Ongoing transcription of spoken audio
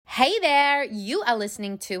Hey there, you are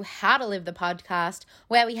listening to How to Live the podcast,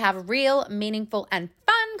 where we have real, meaningful, and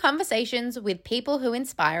fun conversations with people who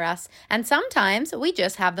inspire us, and sometimes we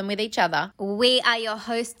just have them with each other. We are your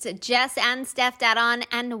hosts, Jess and Steph Dadon,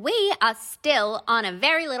 and we are still on a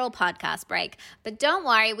very little podcast break. But don't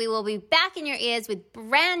worry, we will be back in your ears with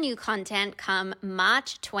brand new content come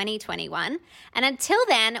March 2021. And until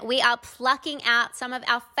then, we are plucking out some of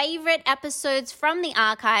our favorite episodes from the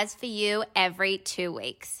archives for you every 2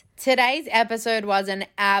 weeks. Today's episode was an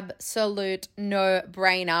absolute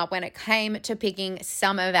no-brainer when it came to picking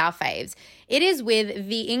some of our faves. It is with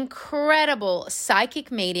the incredible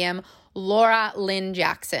psychic medium, Laura Lynn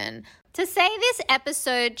Jackson. To say this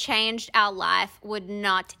episode changed our life would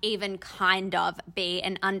not even kind of be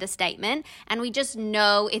an understatement, and we just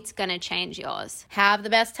know it's going to change yours. Have the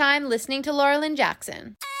best time listening to Laura Lynn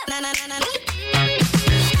Jackson. We're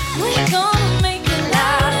gonna make it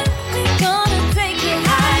louder. We're gonna take it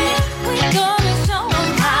higher. We're gonna show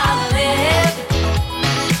them how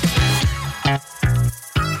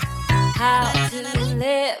to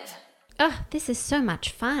live. Oh, this is so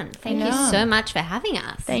much fun. Thank you so much for having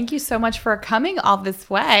us. Thank you so much for coming all this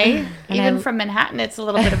way. Even from Manhattan, it's a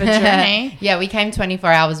little bit of a journey. Yeah, we came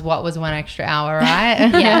 24 hours. What was 1 extra hour,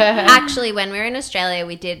 right? Yeah. Actually, when we were in Australia,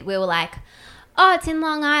 we were like, oh, it's in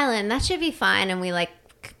Long Island. That should be fine. And we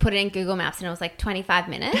put it in Google Maps and it was like 25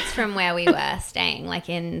 minutes from where we were staying, like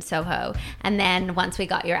in Soho. And then once we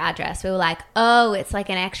got your address, we were like, oh, it's like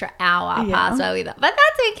an extra hour past where we thought. But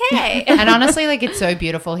that's okay. And honestly, it's so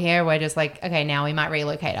beautiful here. We're just like, okay, now we might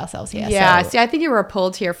relocate ourselves here. Yeah, so. see, I think you were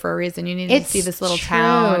pulled here for a reason. You needed to see this little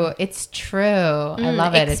town. It's true. I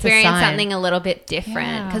love it. Experience it's a sign. something a little bit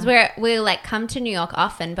different because we come to New York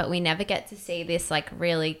often, but we never get to see this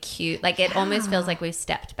really cute. It almost feels like we've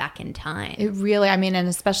stepped back in time. It really,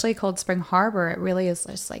 and especially Cold Spring Harbor, it really is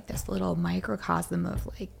just this little microcosm of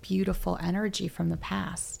beautiful energy from the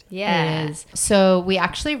past. Yeah. It is. So we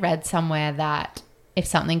actually read somewhere that if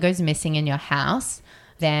something goes missing in your house,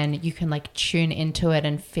 then you can tune into it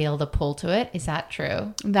and feel the pull to it. Is that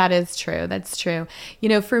true? That is true. That's true.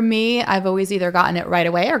 For me, I've always either gotten it right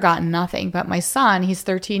away or gotten nothing. But my son, he's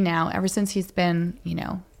 13 now, ever since he's been,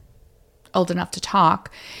 old enough to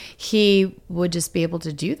talk, he would just be able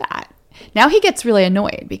to do that. Now he gets really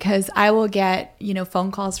annoyed because I will get,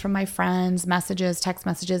 phone calls from my friends, messages, text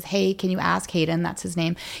messages. Hey, can you ask Hayden? That's his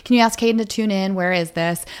name. Can you ask Hayden to tune in? Where is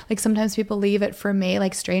this? Sometimes people leave it for me,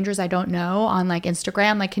 strangers I don't know on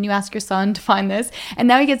Instagram. Can you ask your son to find this? And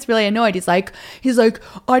now he gets really annoyed. He's like,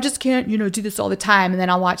 I just can't, do this all the time. And then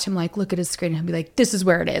I'll watch him look at his screen and he'll be like, this is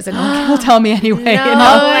where it is. And he'll tell me anyway.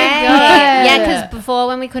 No way. Yeah, because before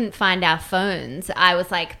when we couldn't find our phones, I was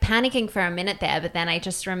panicking for a minute there, but then I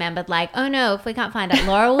just remembered oh no, if we can't find it,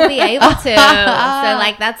 Laura will be able to. So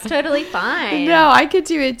that's totally fine. No, I could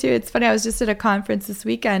do it too. It's funny. I was just at a conference this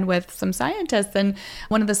weekend with some scientists, and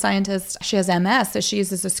one of the scientists, she has MS, so she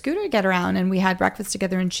uses a scooter to get around, and we had breakfast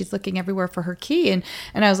together and she's looking everywhere for her key. And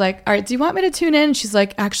I was like, all right, do you want me to tune in? And she's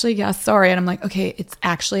like, actually, yes, sorry. And I'm like, okay, it's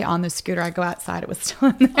actually on the scooter. I go outside. It was still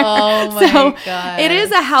in there. Oh my God. It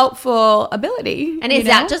is a helpful ability. And is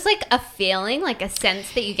that just a feeling, a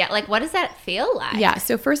sense that you get? What does that feel like? Yeah.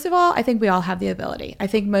 So first of all, I think we all have the ability. I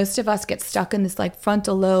think most of us get stuck in this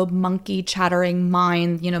frontal lobe, monkey chattering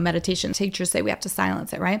mind, meditation teachers say we have to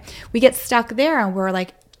silence it, right? We get stuck there and we're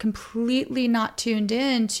completely not tuned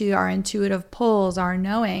in to our intuitive pulls, our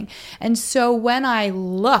knowing. And so when I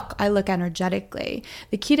look energetically.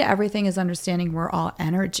 The key to everything is understanding we're all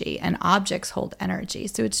energy and objects hold energy.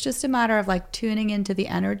 So it's just a matter of tuning into the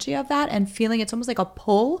energy of that and feeling it's almost like a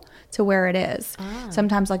pull to where it is.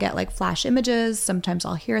 Sometimes I'll get flash images. Sometimes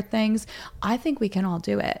I'll hear things. I think we can all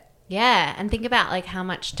do it. Yeah, and think about how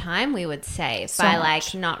much time we would save by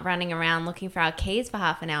not running around looking for our keys for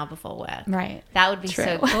half an hour before work. Right. That would be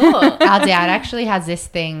so cool. Our dad actually has this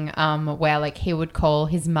thing where he would call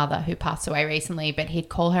his mother, who passed away recently, but he'd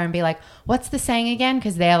call her and be like, what's the saying again?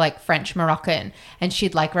 Because they're French Moroccan, and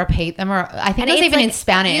she'd repeat them, or I think it was even in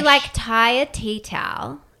Spanish. You tie a tea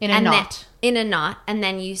towel in a knot. And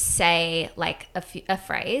then you say a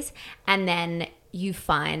phrase, and then you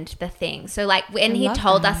find the thing. So when he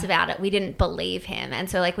told us about it, we didn't believe him. And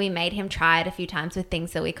so we made him try it a few times with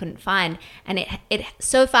things that we couldn't find. And it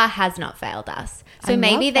so far has not failed us. So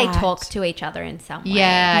maybe they talk to each other in some way.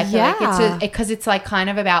 Yeah. I feel because it's kind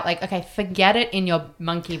of about okay, forget it in your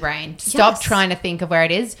monkey brain. Stop trying to think of where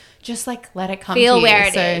it is. Just let it come Feel to you. where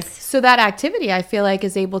it is. So that activity I feel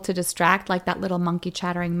is able to distract that little monkey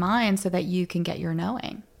chattering mind so that you can get your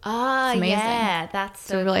knowing. Oh, yeah. That's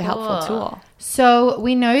so It's a really cool. helpful tool. So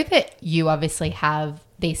we know that you obviously have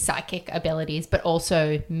these psychic abilities, but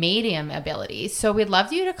also medium abilities. So we'd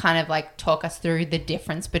love you to kind of like talk us through the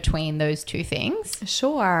difference between those two things.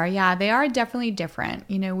 Sure. Yeah, they are definitely different.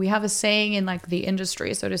 You know, we have a saying in like the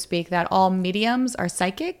industry, so to speak, that all mediums are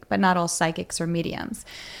psychic, but not all psychics are mediums.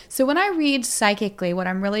 So when I read psychically, what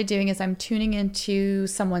I'm really doing is I'm tuning into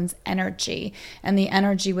someone's energy and the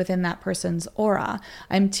energy within that person's aura.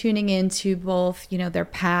 I'm tuning into both, you know, their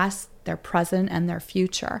past, their present, and their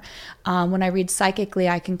future. When I read psychically,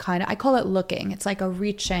 I call it looking. It's like a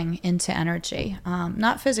reaching into energy,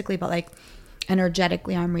 not physically, but like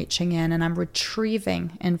energetically I'm reaching in and I'm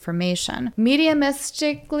retrieving information.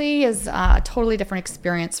 Mediumistically is a totally different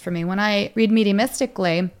experience for me. When I read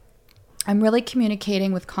mediumistically, I'm really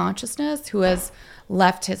communicating with consciousness who has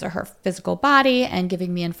left his or her physical body and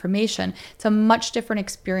giving me information. It's a much different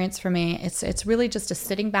experience for me. It's really just a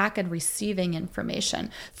sitting back and receiving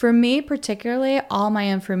information. For me particularly, all my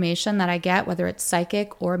information that I get, whether it's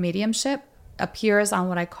psychic or mediumship, appears on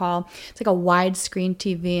what I call, it's like a widescreen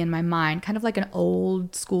TV in my mind, kind of like an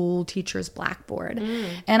old school teacher's blackboard.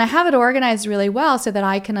 And I have it organized really well so that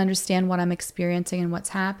I can understand what I'm experiencing and what's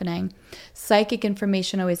happening. Psychic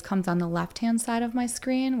information always comes on the left-hand side of my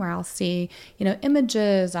screen where I'll see, you know,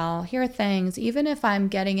 images, I'll hear things. Even if I'm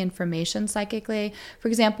getting information psychically, for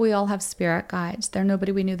example, we all have spirit guides. They're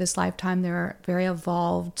nobody we knew this lifetime. They're very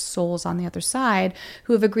evolved souls on the other side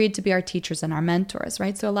who have agreed to be our teachers and our mentors,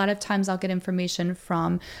 right? So a lot of times I'll get information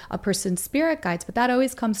from a person's spirit guides, but that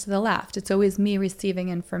always comes to the left. It's always me receiving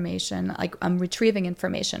information, like I'm retrieving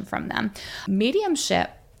information from them. Mediumship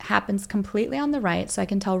happens completely on the right, so I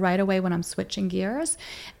can tell right away when I'm switching gears.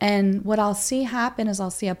 And what I'll see happen is I'll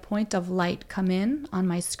see a point of light come in on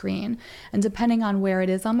my screen, and depending on where it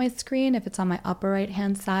is on my screen, if it's on my upper right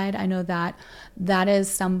hand side, I know that that is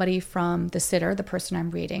somebody from the sitter, the person I'm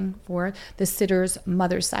reading for, the sitter's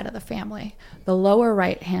mother's side of the family. The lower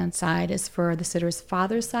right hand side is for the sitter's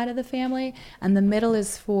father's side of the family, and the middle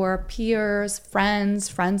is for peers, friends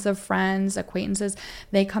of friends, acquaintances.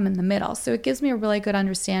 They come in the middle, so it gives me a really good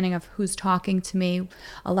understanding of who's talking to me.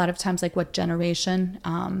 A lot of times, like what generation.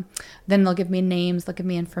 Then they'll give me names, they'll give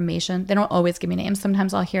me information. They don't always give me names.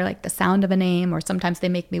 Sometimes I'll hear like the sound of a name, or sometimes they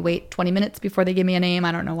make me wait 20 minutes before they give me a name.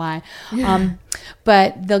 I don't know why.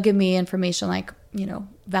 But they'll give me information like, you know,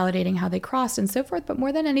 validating how they crossed and so forth. But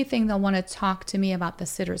more than anything, they'll want to talk to me about the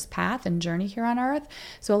sitter's path and journey here on earth.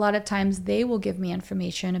 So a lot of times they will give me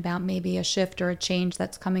information about maybe a shift or a change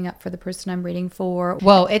that's coming up for the person I'm reading for.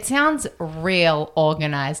 Well, it sounds real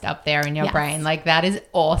organized up there in your Yes. brain. Like that is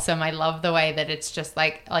awesome. I love the way that it's just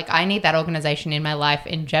like I need that organization in my life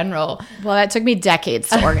in general. Well, that took me decades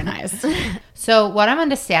to organize. So what I'm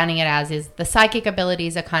understanding it as is the psychic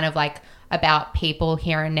abilities are kind of like about people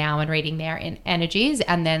here and now and reading their energies,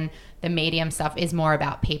 and then the medium stuff is more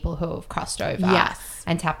about people who have crossed over Yes.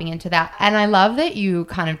 and tapping into that. And I love that you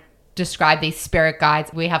kind of describe these spirit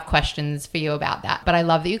guides. We have questions for you about that, but I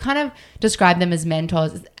love that you kind of describe them as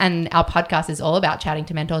mentors, and our podcast is all about chatting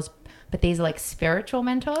to mentors, but these are like spiritual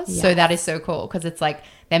mentors. Yes. So that is so cool because it's like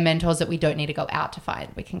they're mentors that we don't need to go out to find.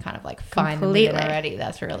 We can kind of like find Completely. them already.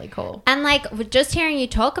 That's really cool. And like just hearing you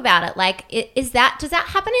talk about it, like does that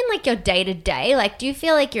happen in like your day to day? Like, do you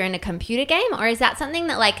feel like you're in a computer game, or is that something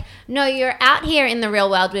that like, no, you're out here in the real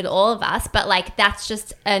world with all of us, but like that's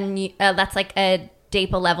just that's like a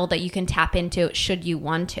deeper level that you can tap into should you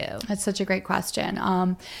want to? That's such a great question.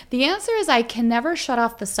 The answer is I can never shut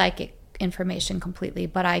off the psychic information completely,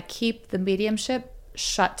 but I keep the mediumship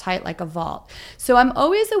shut tight like a vault. So I'm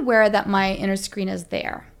always aware that my inner screen is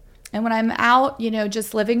there. And when I'm out, you know,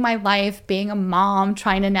 just living my life, being a mom,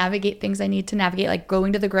 trying to navigate things I need to navigate, like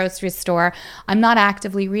going to the grocery store, I'm not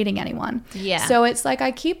actively reading anyone. Yeah. So it's like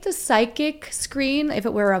I keep the psychic screen, if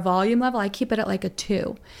it were a volume level, I keep it at like a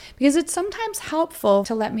 2. Because it's sometimes helpful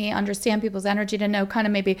to let me understand people's energy, to know kind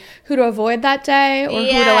of maybe who to avoid that day or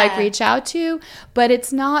who to like reach out to. But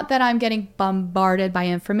it's not that I'm getting bombarded by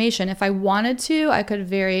information. If I wanted to, I could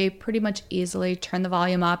pretty much easily turn the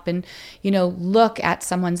volume up and, you know, look at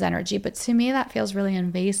someone's energy. But to me, that feels really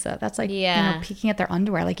invasive. That's like, you know, peeking at their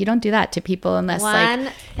underwear. Like, you don't do that to people unless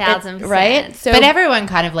 1,000%. right? So, but everyone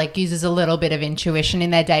kind of like uses a little bit of intuition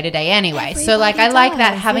in their day to day anyway. So like I like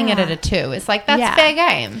that having it at a 2. It's like that's fair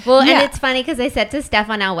game. Well, and it's funny because I said to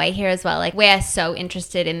Steph on our way here as well, like we're so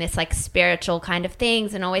interested in this like spiritual kind of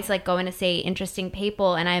things and always like going to see interesting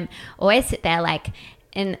people. And I'm always sit there like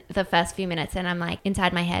in the first few minutes and I'm like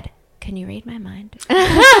inside my head, can you read my mind?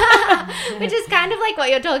 Which is kind of like what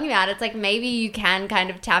you're talking about. It's like maybe you can kind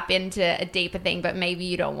of tap into a deeper thing, but maybe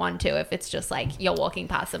you don't want to if it's just like you're walking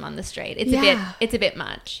past them on the street. It's a bit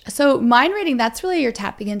much. So mind reading, that's really you're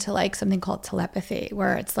tapping into like something called telepathy,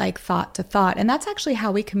 where it's like thought to thought. And that's actually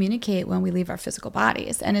how we communicate when we leave our physical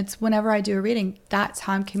bodies. And it's whenever I do a reading, that's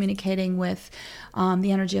how I'm communicating with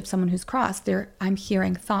the energy of someone who's crossed. I'm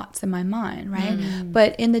hearing thoughts in my mind, right?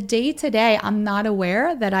 But in the day to day, I'm not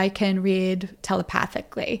aware that I can read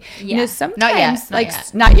telepathically. You know, sometimes,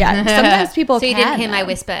 not yet. Sometimes people So you can, didn't hear my though.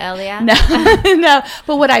 whisper earlier? No, no.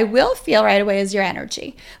 But what I will feel right away is your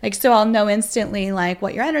energy. Like, so I'll know instantly like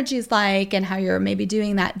what your energy is like and how you're maybe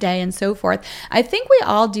doing that day and so forth. I think we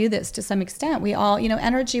all do this to some extent. We all,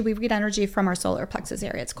 energy, we read energy from our solar plexus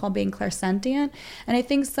area. It's called being clairsentient. And I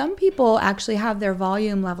think some people actually have their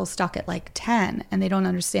volume level stuck at like 10 and they don't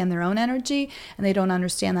understand their own energy and they don't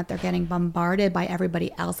understand that they're getting bombarded by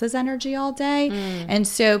everybody else's energy all day. And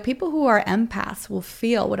so people who are empaths will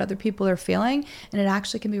feel what other people are feeling, and it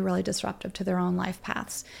actually can be really disruptive to their own life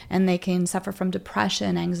paths. And they can suffer from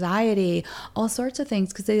depression, anxiety, all sorts of things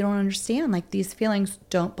because they don't understand like these feelings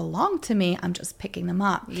don't belong to me. I'm just picking them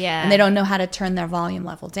up. Yeah. And they don't know how to turn their volume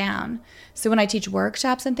level down. So when I teach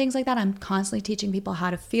workshops and things like that, I'm constantly teaching people how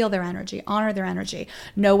to feel their energy, honor their energy,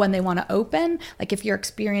 know when they want to open. Like if you're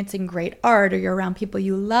experiencing great art or you're around people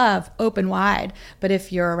you love, open wide. But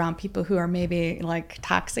if you're around people who are maybe like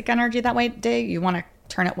toxic energy that way, you want to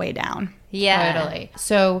turn it way down. Yeah. Totally.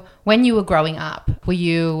 So when you were growing up, were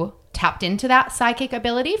you tapped into that psychic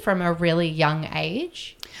ability from a really young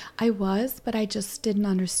age? I was, but I just didn't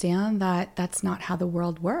understand that that's not how the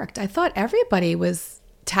world worked. I thought everybody was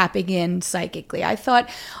tapping in psychically. I thought,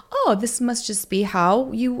 oh, this must just be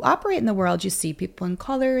how you operate in the world. You see people in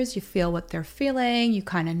colors, you feel what they're feeling, you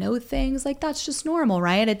kind of know things. Like that's just normal,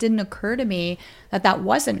 right? It didn't occur to me that that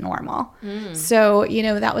wasn't normal. So,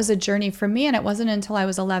 that was a journey for me. And it wasn't until I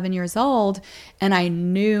was 11 years old and I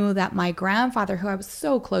knew that my grandfather, who I was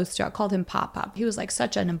so close to, I called him Pop-Up. He was like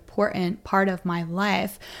such an important part of my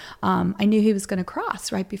life. I knew he was going to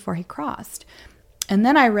cross right before he crossed. And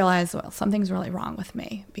then I realized, well, something's really wrong with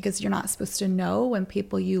me because you're not supposed to know when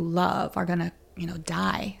people you love are going to,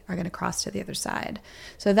 die, are going to cross to the other side.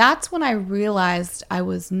 So that's when I realized I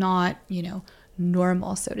was not,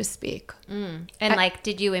 normal, so to speak. And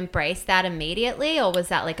did you embrace that immediately or was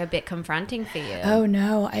that like a bit confronting for you? Oh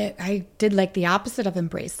no, I did like the opposite of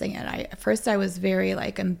embracing it. At first I was very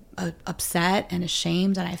upset and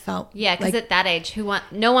ashamed, and I felt because at that age,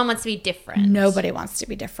 no one wants to be different. Nobody wants to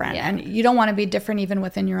be different, and you don't want to be different even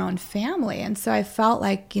within your own family. And so I felt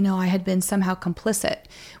like I had been somehow complicit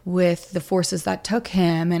with the forces that took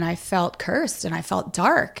him, and I felt cursed and I felt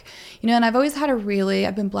dark. And I've always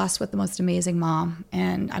I've been blessed with the most amazing mom,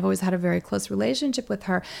 and I've always had a very close relationship with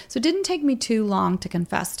her. So it didn't take me too long to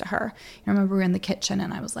confess to her. I remember we were in the kitchen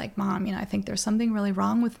and I was like, Mom, I think there's something really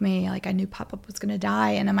wrong with me. Like I knew Pop-Up was going to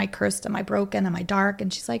die, and am I cursed? Am I broken? Am I dark?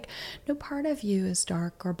 And she's like, no part of you is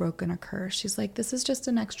dark or broken or cursed. She's like, this is just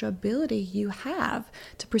an extra ability you have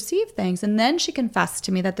to perceive things. And then she confessed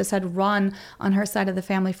to me that this had run on her side of the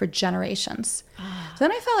family for generations. So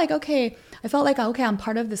then I felt like, okay, I'm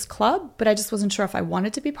part of this club, but I just wasn't sure if I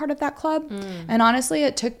wanted to be part of that club. And honestly,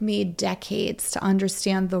 it took me decades to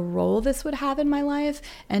understand the role this would have in my life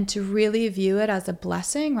and to really view it as a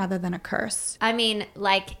blessing rather than a curse. I mean,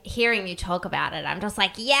 hearing you talk about it, I'm just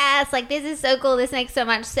like, yes, this is so cool. This makes so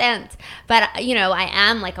much sense. But, I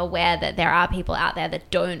am aware that there are people out there that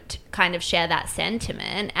don't kind of share that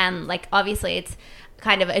sentiment. And obviously it's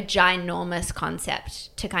kind of a ginormous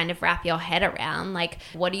concept to kind of wrap your head around.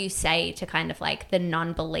 What do you say to kind of the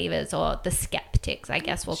non-believers or the skeptics, I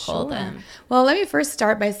guess we'll call them? Well, let me first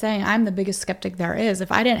start by saying I'm the biggest skeptic there is.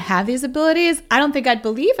 If I didn't have these abilities, I don't think I'd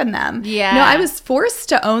believe in them. Yeah. I was forced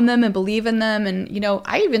to own them and believe in them. And,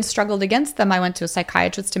 I even struggled against them. I went to a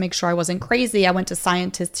psychiatrist to make sure I wasn't crazy. I went to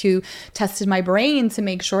scientists who tested my brain to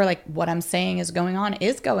make sure what I'm saying is going on.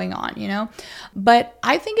 But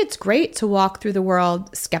I think it's great to walk through the world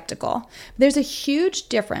skeptical. There's a huge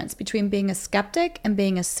difference between being a skeptic and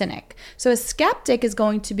being a cynic. So a skeptic is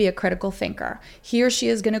going to be a critical thinker. He or she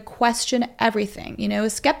is going to question everything. A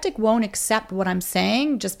skeptic won't accept what I'm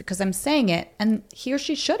saying just because I'm saying it, and he or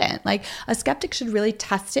she shouldn't. A skeptic should really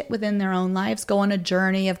test it within their own lives, go on a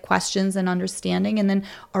journey of questions and understanding, and then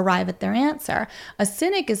arrive at their answer. A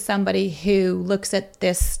cynic is somebody who looks at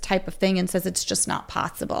this type of thing and says it's just not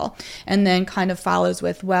possible, and then kind of follows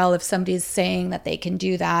with, well, if somebody's saying that they can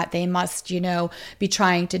do that, they must, be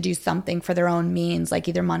trying to do something for their own means,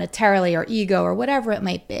 either monetarily or ego or whatever it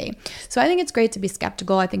might be. So I think it's great to be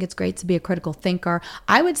skeptical. I think it's great to be a critical thinker.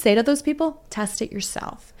 I would say to those people, test it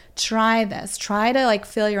yourself. try this, try to like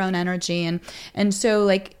feel your own energy. And so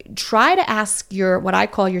like try to ask your, what I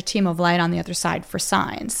call your team of light on the other side for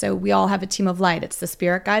signs. So we all have a team of light. It's the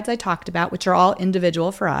spirit guides I talked about, which are all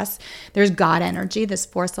individual for us. There's God energy, this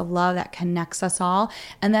force of love that connects us all.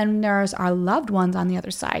 And then there's our loved ones on the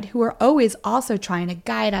other side who are always also trying to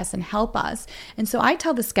guide us and help us. And so I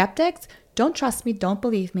tell the skeptics, don't trust me, don't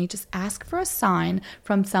believe me, just ask for a sign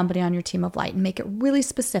from somebody on your team of light and make it really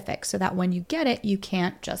specific so that when you get it, you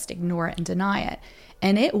can't just ignore it and deny it.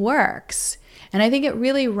 And it works. And I think it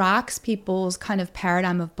really rocks people's kind of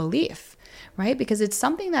paradigm of belief, right? Because it's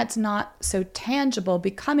something that's not so tangible,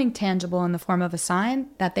 becoming tangible in the form of a sign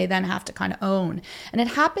that they then have to kind of own. And it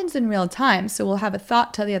happens in real time. So we'll have a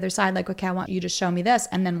thought to the other side, like, okay, I want you to show me this,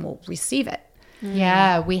 and then we'll receive it.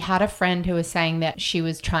 Yeah, we had a friend who was saying that she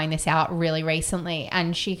was trying this out really recently,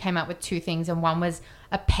 and she came up with two things, and one was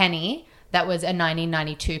a penny that was a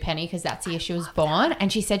 1992 penny because that's the year she was born,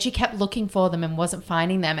 and she said she kept looking for them and wasn't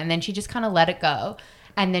finding them, and then she just kind of let it go,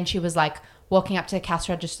 and then she was like walking up to the cash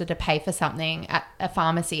register to pay for something at a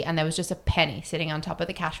pharmacy, and there was just a penny sitting on top of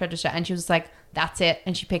the cash register, and she was like, that's it,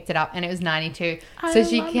 and she picked it up, and it was 92. So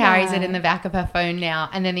she carries it in the back of her phone now.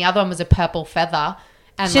 And then the other one was a purple feather.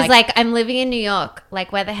 And She's like, I'm living in New York.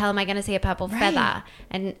 Like, where the hell am I going to see a purple feather?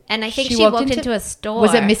 And I think she walked into a store.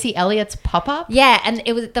 Was it Missy Elliott's pop-up? Yeah, and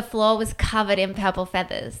it was, the floor was covered in purple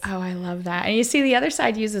feathers. Oh, I love that. And you see the other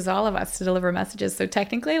side uses all of us to deliver messages. So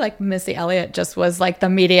technically, like Missy Elliott just was like the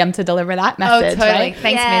medium to deliver that message. Oh, totally. Right?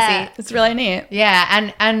 Thanks, Yeah. Missy. It's really neat.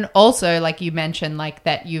 Yeah, and also, like you mentioned, like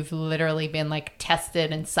that you've literally been like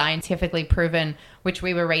tested and scientifically proven, which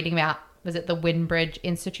we were reading about. Was it the Windbridge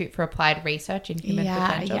Institute for Applied Research in Human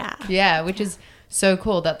Potential? Yeah, which is so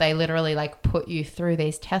cool that they literally like put you through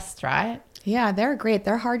these tests, right? Yeah, they're great.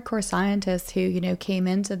 They're hardcore scientists who, came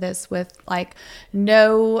into this with like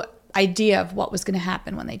no idea of what was going to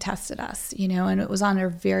happen when they tested us, and it was on a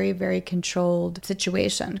very, very controlled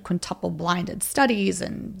situation, quintuple blinded studies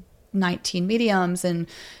and 19 mediums and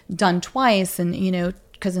done twice. And,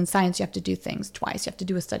 because in science you have to do things twice. You have to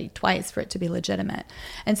do a study twice for it to be legitimate.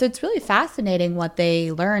 And so it's really fascinating what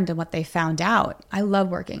they learned and what they found out. I love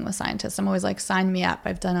working with scientists. I'm always like, sign me up.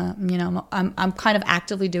 I've done I'm kind of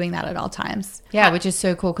actively doing that at all times. Yeah, which is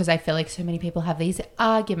so cool because I feel like so many people have these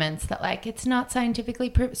arguments that like it's not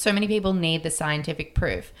scientifically proof. So many people need the scientific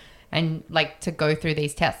proof and like to go through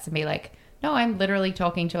these tests and be like, no, I'm literally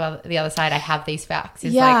talking to the other side. I have these facts.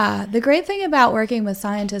 It's the great thing about working with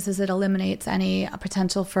scientists is it eliminates any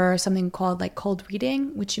potential for something called like cold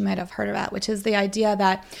reading, which you might have heard about, which is the idea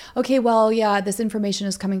that, okay, well, yeah, this information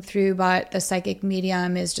is coming through, but the psychic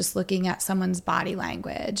medium is just looking at someone's body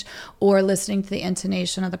language or listening to the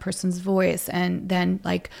intonation of the person's voice and then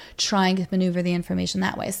like trying to maneuver the information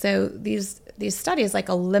that way. So these studies like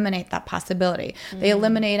eliminate that possibility. They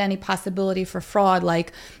eliminate any possibility for fraud,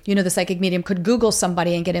 like, the psychic medium could Google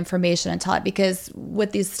somebody and get information and tell it, because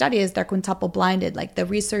with these studies, they're quintuple blinded. Like the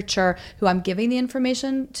researcher who I'm giving the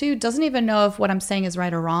information to doesn't even know if what I'm saying is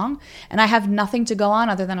right or wrong. And I have nothing to go on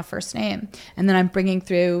other than a first name. And then I'm bringing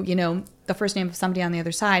through, the first name of somebody on the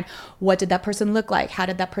other side. What did that person look like? How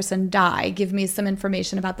did that person die? Give me some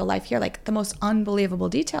information about the life here. Like the most unbelievable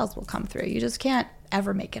details will come through. You just can't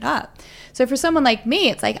ever make it up. So for someone like me,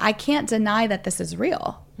 it's like, I can't deny that this is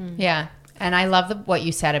real. Yeah. And I love what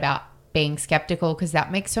you said about being skeptical, because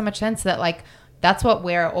that makes so much sense that like, that's what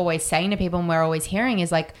we're always saying to people and we're always hearing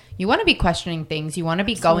is like, you want to be questioning things. You want to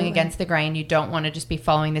be going against the grain. You don't want to just be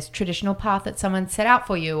following this traditional path that someone set out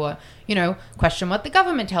for you, or, question what the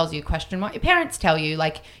government tells you, question what your parents tell you.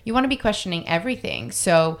 Like you want to be questioning everything.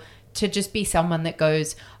 So to just be someone that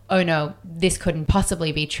goes, oh no, this couldn't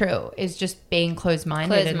possibly be true, is just being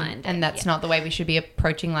closed-minded. And that's not the way we should be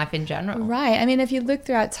approaching life in general. Right. I mean, if you look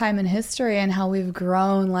throughout time and history and how we've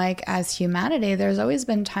grown like as humanity, there's always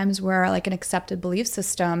been times where like an accepted belief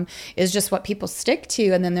system is just what people stick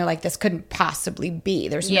to. And then they're like, this couldn't possibly be.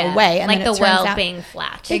 There's no way. And like then the it turns world out, being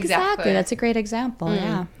flat. Exactly. That's a great example.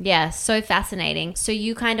 Yeah. Yeah, so fascinating. So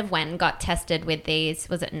you kind of went and got tested with these,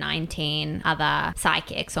 was it 19 other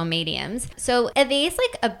psychics or mediums? So are these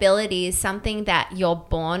like abilities something that you're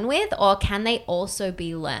born with, or can they also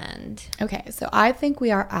be learned? Okay, so I think we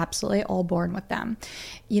are absolutely all born with them,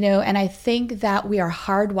 and I think that we are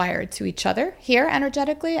hardwired to each other here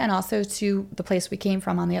energetically and also to the place we came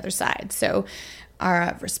from on the other side. So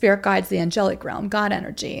our spirit guides, the angelic realm, God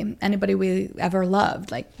energy, anybody we ever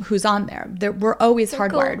loved, like who's on there. We're always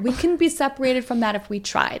hardwired. Cool. We couldn't be separated from that if we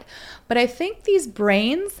tried. But I think these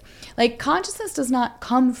brains, like consciousness does not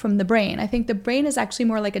come from the brain. I think the brain is actually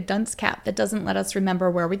more like a dunce cap that doesn't let us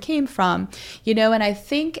remember where we came from, and I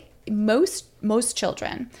think most most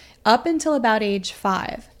children, up until about age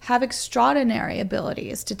 5, have extraordinary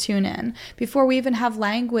abilities to tune in. Before we even have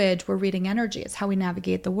language, we're reading energy. It's how we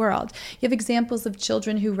navigate the world. You have examples of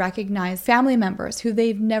children who recognize family members who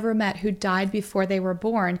they've never met, who died before they were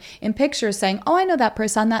born, in pictures saying, oh, I know that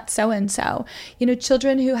person, that's so-and-so. You know,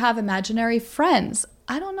 children who have imaginary friends.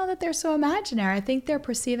 I don't know that they're so imaginary. I think they're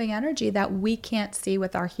perceiving energy that we can't see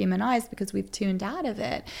with our human eyes because we've tuned out of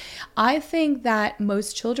it. I think that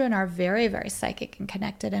most children are very, very psychic and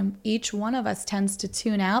connected, and each one of us tends to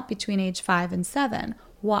tune out between age 5 and 7.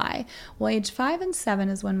 Why? Well, age 5 and 7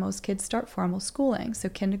 is when most kids start formal schooling. So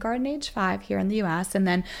kindergarten, age 5 here in the US, and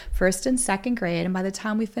then first and second grade. And by the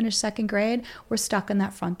time we finish second grade, we're stuck in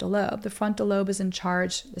that frontal lobe. The frontal lobe is in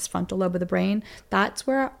charge, this frontal lobe of the brain. That's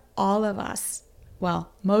where all of us,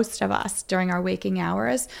 well, most of us during our waking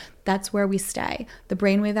hours, that's where we stay. The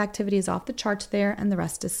brainwave activity is off the charts there, and the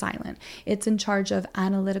rest is silent. It's in charge of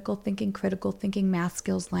analytical thinking, critical thinking, math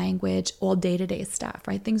skills, language, all day-to-day stuff,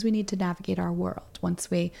 right? Things we need to navigate our world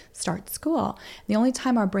once we start school. The only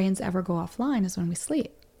time our brains ever go offline is when we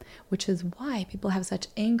sleep, which is why people have such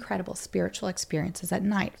incredible spiritual experiences at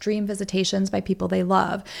night. Dream visitations by people they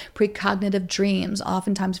love, precognitive dreams,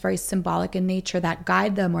 oftentimes very symbolic in nature, that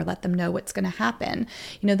guide them or let them know what's going to happen,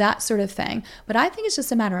 you know, that sort of thing. But I think it's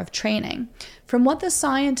just a matter of training. From what the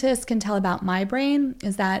scientists can tell about my brain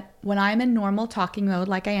is that when I'm in normal talking mode,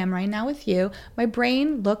 like I am right now with you, my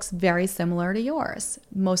brain looks very similar to yours.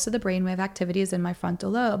 Most of the brainwave activity is in my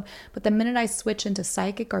frontal lobe. But the minute I switch into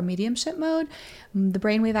psychic or mediumship mode, the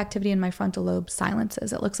brainwave activity in my frontal lobe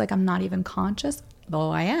silences. It looks like I'm not even conscious,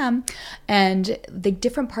 though I am. And the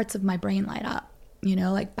different parts of my brain light up. You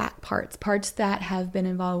know, like back parts that have been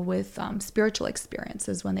involved with spiritual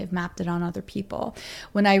experiences when they've mapped it on other people.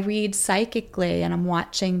 When I read psychically and I'm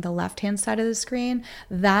watching the left-hand side of the screen,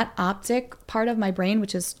 that optic part of my brain,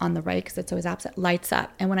 which is on the right because it's always opposite, lights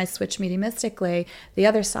up. And when I switch mediumistically, the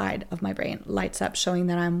other side of my brain lights up, showing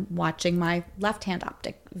that I'm watching my left-hand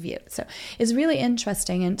optic view. So it's really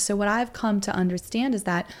interesting. And so what I've come to understand is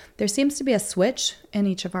that there seems to be a switch in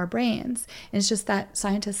each of our brains. And it's just that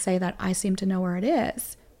scientists say that I seem to know where it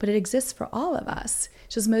is, but it exists for all of us.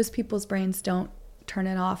 It's just most people's brains don't turn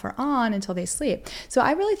it off or on until they sleep. So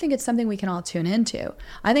I really think it's something we can all tune into.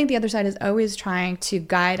 I think the other side is always trying to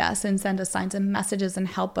guide us and send us signs and messages and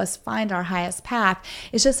help us find our highest path.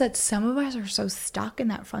 It's just that some of us are so stuck in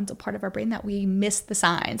that frontal part of our brain that we miss the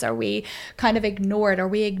signs, or we kind of ignore it, or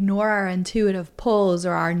we ignore our intuitive pulls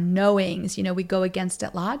or our knowings. You know, we go against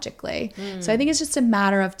it logically. So I think it's just a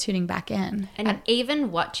matter of tuning back in. And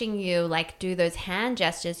even watching you like do those hand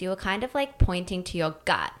gestures, you were kind of like pointing to your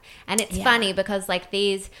gut. And it's funny because like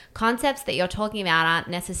these concepts that you're talking about aren't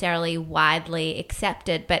necessarily widely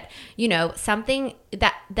accepted, but you know, something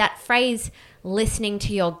that phrase, listening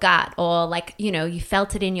to your gut, or like, you know, you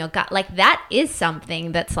felt it in your gut, like that is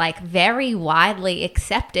something that's like very widely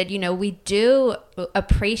accepted. You know, we do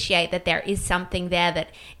appreciate that there is something there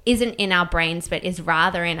that isn't in our brains but is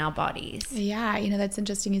rather in our bodies. Yeah, you know, that's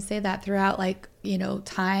interesting you say that. Throughout like, you know,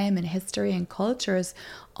 time and history and cultures,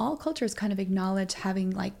 all cultures kind of acknowledge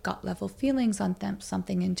having like gut level feelings on them,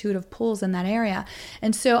 something intuitive pulls in that area.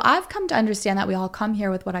 And so I've come to understand that we all come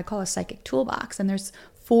here with what I call a psychic toolbox, and there's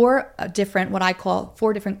four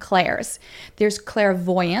different clairs. There's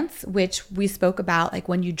clairvoyance, which we spoke about, like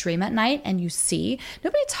when you dream at night and you see.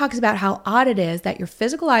 Nobody talks about how odd it is that your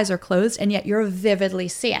physical eyes are closed and yet you're vividly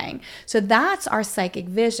seeing. So that's our psychic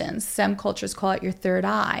vision. Some cultures call it your third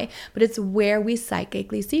eye, but it's where we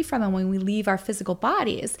psychically see from. And when we leave our physical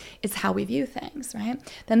bodies, it's how we view things, right?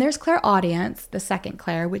 Then there's clairaudience, the second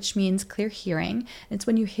clair, which means clear hearing. It's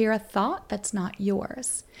when you hear a thought that's not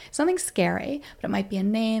yours. Something scary, but it might be a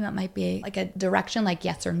name, it might be like a direction, like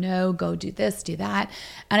yes or no, go do this, do that.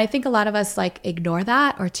 And I think a lot of us like ignore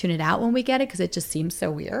that or tune it out when we get it because it just seems so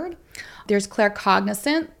weird. There's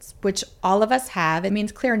claircognizance, which all of us have. It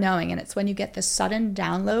means clear knowing, and it's when you get this sudden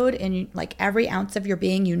download in like every ounce of your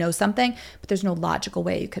being, you know something, but there's no logical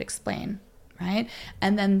way you could explain. Right?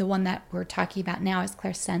 And then the one that we're talking about now is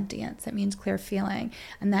clairsentience. It means clear feeling.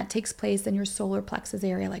 And that takes place in your solar plexus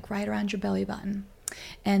area, like right around your belly button.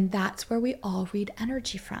 And that's where we all read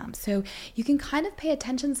energy from. So you can kind of pay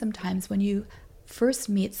attention sometimes when you first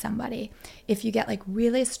meet somebody. If you get like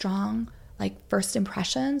really strong, like first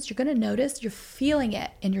impressions, you're going to notice you're feeling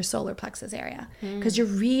it in your solar plexus area because you're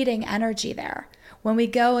reading energy there. When we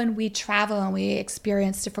go and we travel and we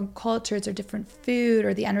experience different cultures or different food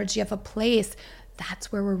or the energy of a place,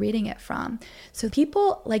 that's where we're reading it from. So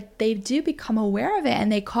people, like, they do become aware of it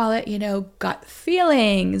and they call it, you know, gut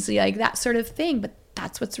feelings, like that sort of thing. But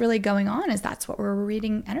that's what's really going on, is that's what we're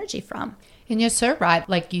reading energy from. And you're so right.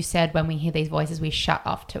 Like you said, when we hear these voices, we shut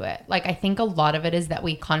off to it. Like, I think a lot of it is that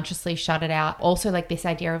we consciously shut it out. Also, like this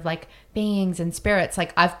idea of like beings and spirits.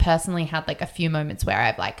 Like, I've personally had like a few moments where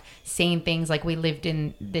I've like seen things. Like, we lived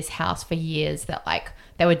in this house for years that like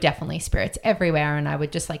there were definitely spirits everywhere, and I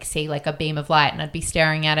would just like see like a beam of light, and I'd be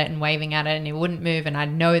staring at it and waving at it, and it wouldn't move, and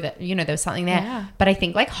I'd know that, you know, there was something there. Yeah. But I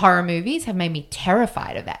think like horror movies have made me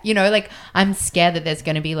terrified of that. You know, like I'm scared that there's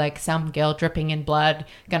going to be like some girl dripping in blood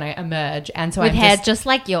going to emerge, and so With I'm hair just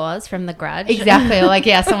like yours from The Grudge. exactly like,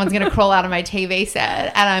 yeah, someone's going to crawl out of my TV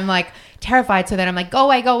set, and I'm like terrified. So then I'm like,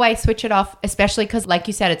 go away, switch it off, especially because like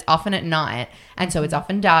you said, it's often at night, and so it's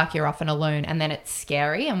often dark, you're often alone, and then it's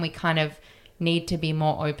scary, and we kind of need to be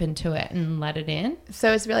more open to it and let it in.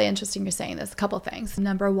 So it's really interesting you're saying this. A couple things.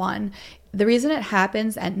 Number one, the reason it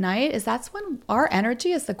happens at night is that's when our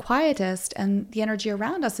energy is the quietest, and the energy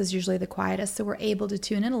around us is usually the quietest. So we're able to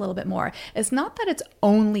tune in a little bit more. It's not that it's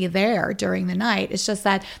only there during the night. It's just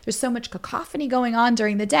that there's so much cacophony going on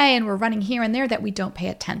during the day, and we're running here and there that we don't pay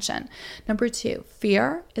attention. Number two,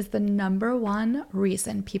 fear is the number one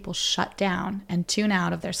reason people shut down and tune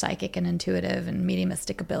out of their psychic and intuitive and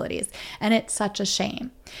mediumistic abilities. And it's such a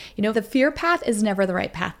shame. You know, the fear path is never the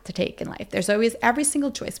right path to take in life. There's always, every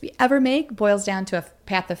single choice we ever make boils down to a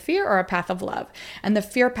path of fear or a path of love. And the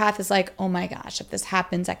fear path is like, oh my gosh, if this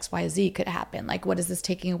happens, X, Y, Z could happen. Like, what is this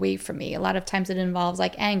taking away from me? A lot of times it involves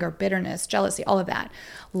like anger, bitterness, jealousy, all of that.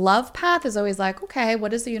 Love path is always like, okay,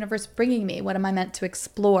 what is the universe bringing me? What am I meant to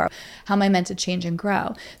explore? How am I meant to change and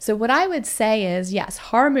grow? So what I would say is, yes,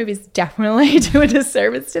 horror movies definitely do a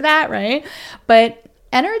disservice to that, right? But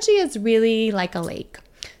energy is really like a lake.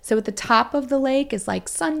 So at the top of the lake is like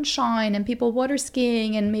sunshine and people water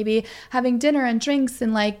skiing and maybe having dinner and drinks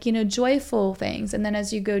and like, you know, joyful things. And then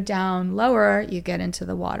as you go down lower, you get into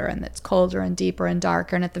the water, and it's colder and deeper and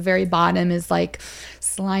darker. And at the very bottom is like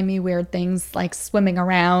slimy, weird things like swimming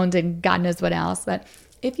around and God knows what else. But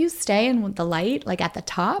if you stay in the light, like at the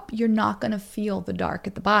top, you're not going to feel the dark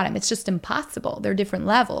at the bottom. It's just impossible. There are different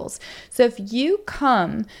levels. So if you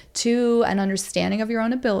come to an understanding of your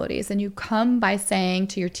own abilities, and you come by saying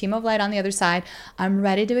to your team of light on the other side, I'm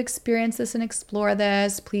ready to experience this and explore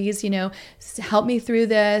this. Please, you know, help me through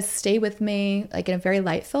this. Stay with me, like in a very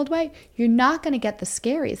light-filled way. You're not going to get the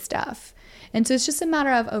scary stuff. And so it's just a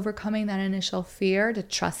matter of overcoming that initial fear to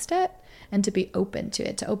trust it and to be open to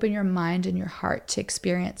it, to open your mind and your heart to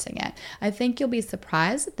experiencing it. I think you'll be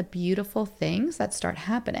surprised at the beautiful things that start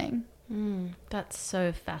happening. That's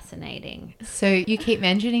so fascinating. So you keep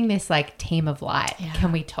mentioning this like team of light. Yeah.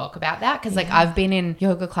 Can we talk about that? Because like I've been in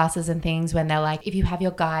yoga classes and things when they're like, if you have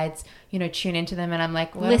your guides, you know, tune into them, and I'm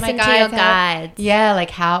like, what Listen are my to your guides? guides. Yeah,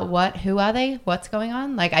 like who are they? What's going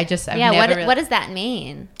on? Like I've Yeah, never what does that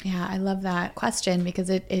mean? Yeah, I love that question because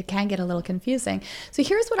it can get a little confusing. So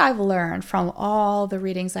here's what I've learned from all the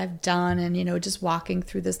readings I've done and, you know, just walking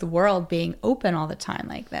through this world being open all the time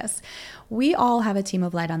like this. We all have a team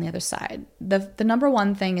of light on the other side. The number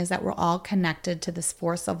one thing is that we're all connected to this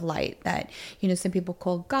force of light that, you know, some people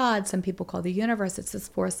call God, some people call the universe. It's this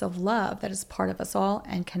force of love that is part of us all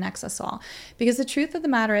and connects us all. Because the truth of the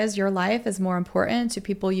matter is your life is more important to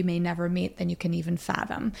people you may never meet than you can even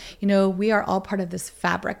fathom. You know, we are all part of this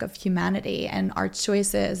fabric of humanity, and our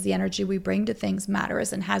choices, the energy we bring to things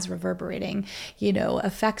matters and has reverberating, you know,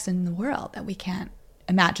 effects in the world that we can't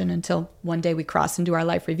imagine until one day we cross and do our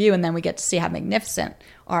life review, and then we get to see how magnificent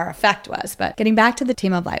our effect was. But getting back to the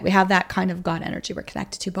team of light, we have that kind of God energy we're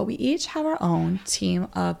connected to, but we each have our own team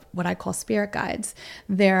of what I call spirit guides.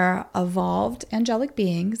 They're evolved angelic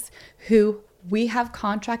beings who we have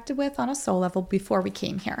contracted with on a soul level before we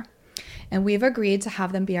came here. And we've agreed to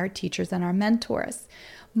have them be our teachers and our mentors.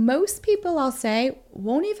 Most people, I'll say,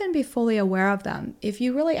 won't even be fully aware of them. If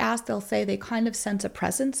you really ask, they'll say they kind of sense a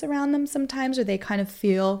presence around them sometimes, or they kind of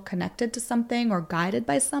feel connected to something or guided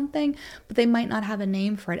by something, but they might not have a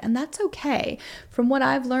name for it. And that's okay. From what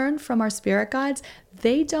I've learned from our spirit guides,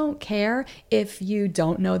 they don't care if you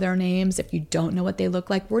don't know their names, if you don't know what they look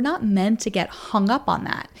like. We're not meant to get hung up on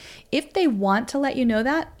that. If they want to let you know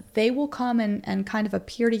that, they will come and kind of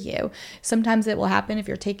appear to you. Sometimes it will happen if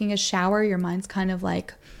you're taking a shower, your mind's kind of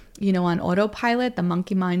like, you know, on autopilot, the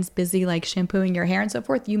monkey mind's busy like shampooing your hair and so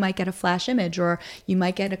forth. You might get a flash image, or you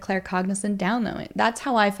might get a claircognizant download. That's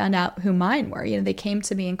how I found out who mine were. You know, they came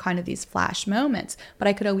to me in kind of these flash moments, but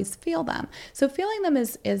I could always feel them. So feeling them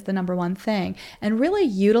is the number one thing, and really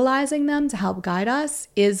utilizing them to help guide us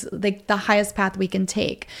is like the highest path we can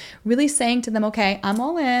take. Really saying to them, okay, I'm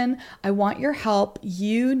all in. I want your help.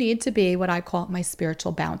 You need to be what I call my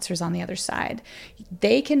spiritual bouncers on the other side.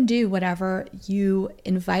 They can do whatever you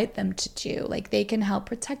invite invite them to do. Like they can help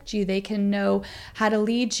protect you. They can know how to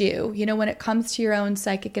lead you. You know, when it comes to your own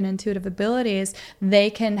psychic and intuitive abilities, they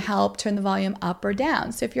can help turn the volume up or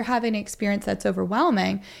down. So if you're having an experience that's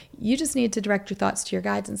overwhelming, you just need to direct your thoughts to your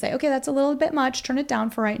guides and say, okay, that's a little bit much. Turn it down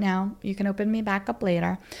for right now. You can open me back up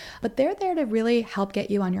later. But they're there to really help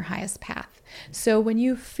get you on your highest path. So when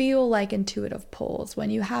you feel like intuitive pulls, when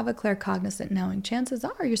you have a claircognizant knowing, chances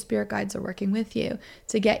are your spirit guides are working with you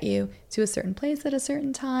to get you to a certain place at a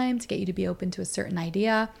certain time, to get you to be open to a certain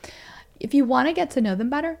idea. If you want to get to know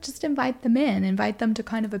them better, just invite them in, invite them to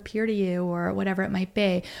kind of appear to you or whatever it might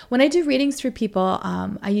be. When I do readings for people,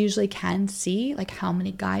 I usually can see like how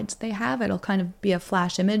many guides they have. It'll kind of be a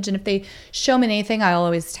flash image. And if they show me anything, I'll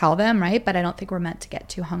always tell them, right? But I don't think we're meant to get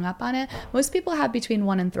too hung up on it. Most people have between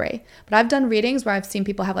 1 and 3. But I've done readings where I've seen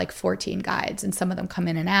people have like 14 guides and some of them come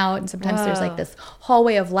in and out. And sometimes there's like this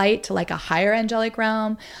hallway of light to like a higher angelic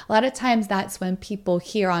realm. A lot of times that's when people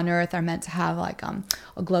here on earth are meant to have like a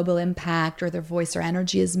global impact, or their voice or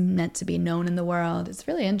energy is meant to be known in the world. It's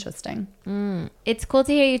really interesting. It's cool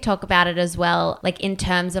to hear you talk about it as well, like in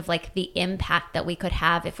terms of like the impact that we could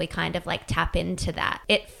have if we kind of like tap into that.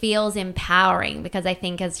 It feels empowering because I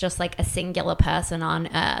think as just like a singular person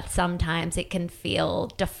on earth, sometimes it can feel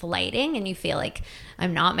deflating and you feel like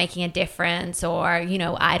I'm not making a difference or, you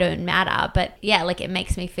know, I don't matter. But yeah, like it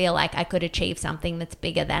makes me feel like I could achieve something that's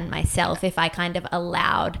bigger than myself if I kind of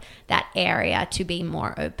allowed that area to be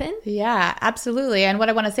more open. Yeah, absolutely. And what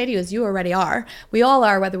I want to say to you is you already are. We all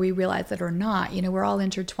are, whether we realize it or not. You know, we're all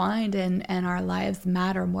intertwined and our lives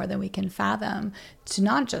matter more than we can fathom to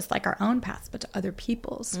not just like our own paths, but to other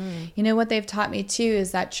people's. You know, what they've taught me too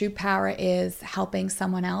is that true power is helping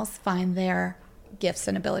someone else find their gifts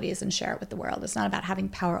and abilities and share it with the world. It's not about having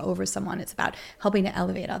power over someone. It's about helping to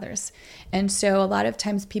elevate others. And so a lot of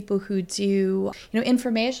times people who do, you know,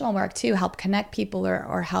 informational work too, help connect people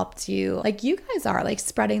or help to, like you guys are, like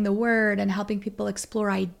spreading the word and helping people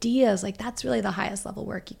explore ideas. Like that's really the highest level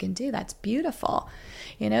work you can do. That's beautiful.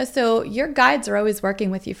 You know, so your guides are always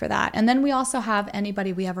working with you for that. And then we also have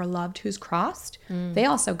anybody we ever loved who's crossed. They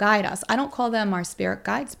also guide us. I don't call them our spirit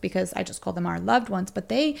guides because I just call them our loved ones, but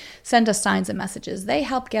they send us signs and messages. They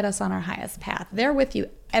help get us on our highest path. They're with you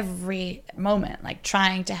every moment, like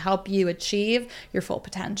trying to help you achieve your full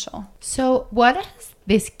potential. So what has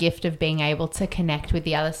this gift of being able to connect with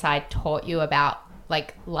the other side taught you about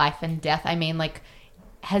like life and death? I mean, like,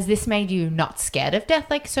 has this made you not scared of death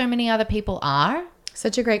like so many other people are?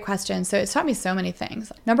 Such a great question. So it's taught me so many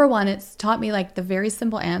things. Number one, it's taught me like the very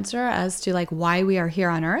simple answer as to like why we are here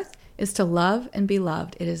on earth is to love and be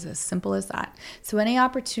loved. It is as simple as that. So any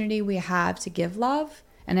opportunity we have to give love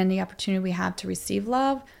and any opportunity we have to receive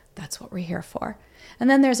love, that's what we're here for. And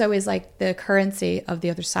then there's always like the currency of the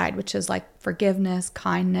other side, which is like forgiveness,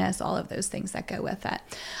 kindness, all of those things that go with it.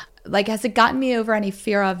 Like, has it gotten me over any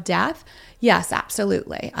fear of death? Yes,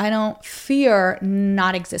 absolutely. I don't fear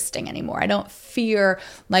not existing anymore. I don't fear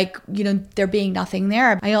like, you know, there being nothing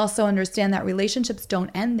there. I also understand that relationships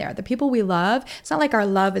don't end there. The people we love, it's not like our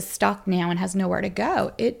love is stuck now and has nowhere to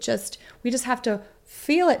go. We just have to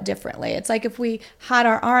feel it differently. It's like if we had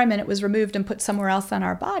our arm and it was removed and put somewhere else on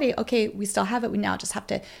our body, okay, we still have it. We now just have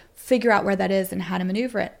to figure out where that is and how to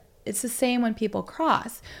maneuver it. It's the same when people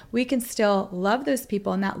cross. We can still love those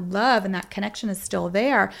people and that love and that connection is still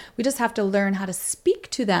there. We just have to learn how to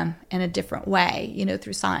speak to them in a different way, you know,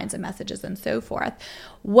 through signs and messages and so forth.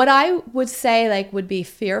 What I would say like would be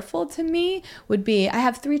fearful to me would be, I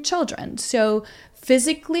have 3 children. So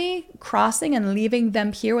physically crossing and leaving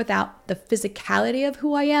them here without the physicality of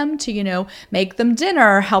who I am to, you know, make them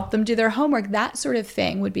dinner, help them do their homework, that sort of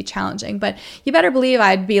thing would be challenging. But you better believe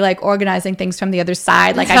I'd be like organizing things from the other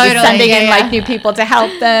side. Like I'd be sending in like new people to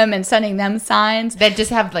help them and sending them signs. They'd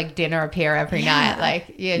just have like dinner appear every night.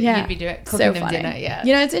 Like you'd be cooking them funny. Dinner. Yeah.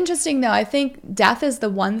 You know, it's interesting though. I think death is the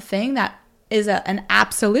one thing that is an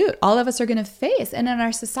absolute all of us are going to face. And in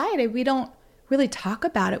our society, we don't really talk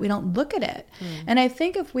about it. We don't look at it. And I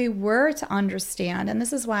think if we were to understand, and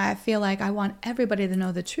this is why I feel like I want everybody to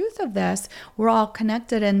know the truth of this, we're all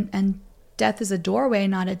connected and death is a doorway,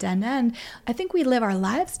 not a dead end. I think we live our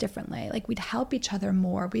lives differently. Like we'd help each other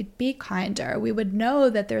more. We'd be kinder. We would know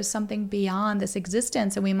that there's something beyond this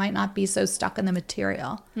existence and we might not be so stuck in the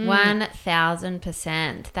material.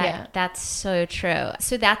 1000%. That's so true.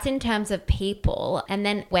 So that's in terms of people. And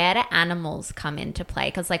then where do animals come into play?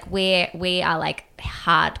 Because like we are like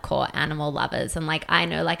hardcore animal lovers, and like I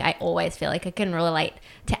know, like I always feel like I can relate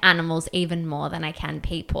to animals even more than I can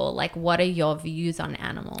people. Like, what are your views on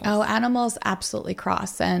animals? Oh, animals absolutely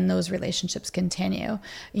cross, and those relationships continue.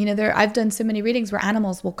 You know, I've done so many readings where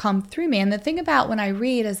animals will come through me. And the thing about when I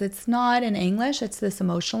read is it's not in English, it's this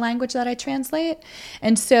emotional language that I translate.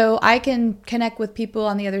 And so I can connect with people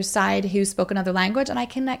on the other side who spoke another language, and I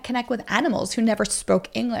can connect with animals who never spoke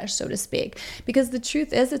English, so to speak. Because the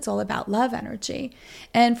truth is, it's all about love energy.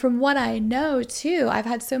 And from what I know too, I've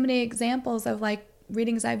had so many examples of like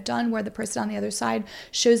readings I've done where the person on the other side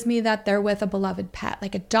shows me that they're with a beloved pet,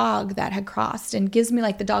 like a dog that had crossed, and gives me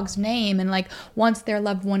like the dog's name and like wants their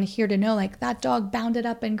loved one here to know like that dog bounded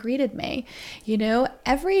up and greeted me. You know,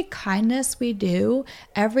 every kindness we do,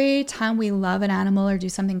 every time we love an animal or do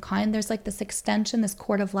something kind, there's like this extension, this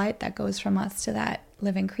cord of light that goes from us to that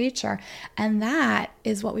living creature. And that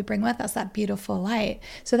is what we bring with us, that beautiful light.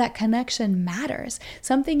 So that connection matters.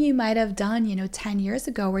 Something you might have done, 10 years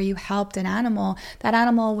ago where you helped an animal, that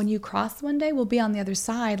animal, when you cross one day, will be on the other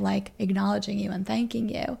side, like acknowledging you and thanking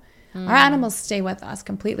you. Our animals stay with us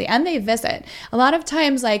completely, and they visit. A lot of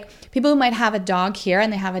times, like people who might have a dog here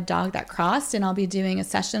and they have a dog that crossed, and I'll be doing a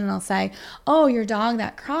session and I'll say, oh, your dog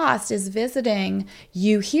that crossed is visiting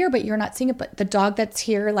you here, but you're not seeing it. But the dog that's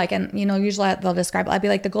here, like, and usually they'll describe it. I'll be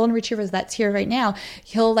like, the golden retriever that's here right now,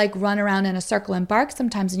 he'll like run around in a circle and bark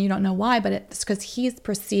sometimes, and you don't know why, but it's because he's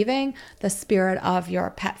perceiving the spirit of your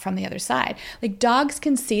pet from the other side. Like dogs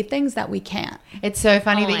can see things that we can't. It's so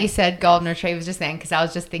funny that you said golden retrievers just then, because I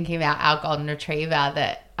was just thinking about our golden retriever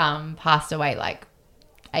that passed away like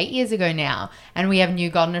 8 years ago now, and we have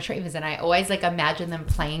new golden retrievers, and I always like imagine them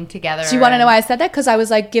playing together. Do you want to know why I said that? Because I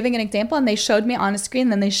was like giving an example, and they showed me on a screen,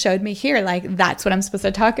 and then they showed me here, like that's what I'm supposed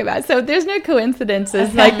to talk about. So there's no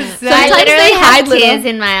coincidences. Like So I literally have tears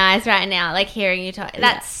in my eyes right now, like hearing you talk.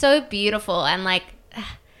 That's so beautiful, and like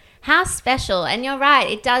how special. And you're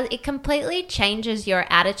right, it completely changes your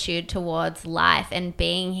attitude towards life and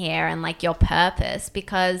being here and like your purpose,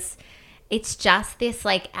 because it's just this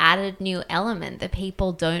like added new element that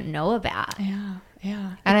people don't know about. Yeah.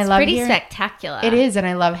 And it's I love pretty spectacular. It is, and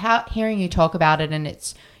I love hearing you talk about it, and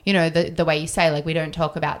it's the way you say like we don't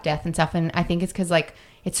talk about death and stuff, and I think it's because like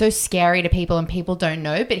it's so scary to people and people don't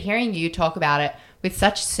know, but hearing you talk about it with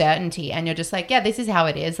such certainty, and you're just like, yeah, this is how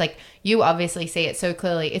it is. Like you obviously see it so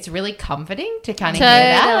clearly. It's really comforting to kind of hear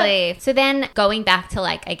that. Totally. So then going back to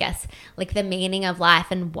like, I guess, like the meaning of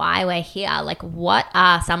life and why we're here, like what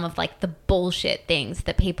are some of like the bullshit things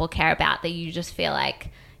that people care about that you just feel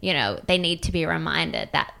like, they need to be reminded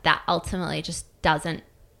that ultimately just doesn't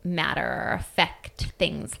matter or affect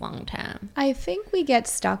things long term? I think we get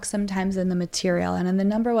stuck sometimes in the material, and the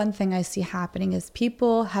number one thing I see happening is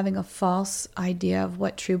people having a false idea of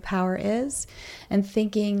what true power is, and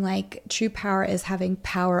thinking like true power is having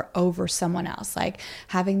power over someone else, like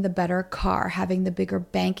having the better car, having the bigger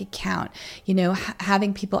bank account,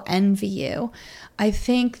 having people envy you. I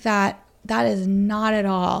think that is not at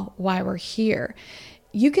all why we're here.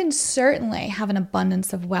 You can certainly have an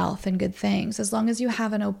abundance of wealth and good things as long as you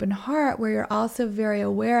have an open heart where you're also very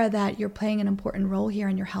aware that you're playing an important role here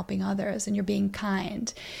and you're helping others and you're being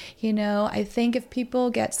kind. I think if people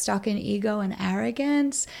get stuck in ego and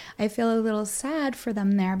arrogance, I feel a little sad for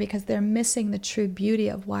them there because they're missing the true beauty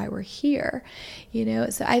of why we're here.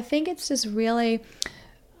 So I think it's just really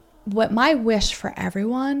what my wish for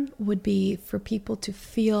everyone would be for people to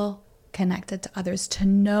feel connected to others, to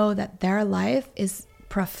know that their life is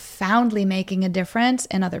profoundly making a difference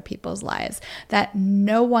in other people's lives, that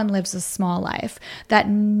no one lives a small life, that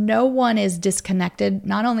no one is disconnected,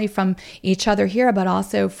 not only from each other here, but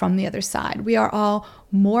also from the other side. We are all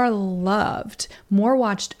more loved, more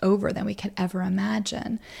watched over than we could ever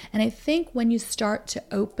imagine. And I think when you start to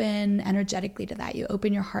open energetically to that, you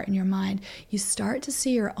open your heart and your mind, you start to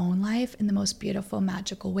see your own life in the most beautiful,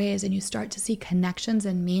 magical ways, and you start to see connections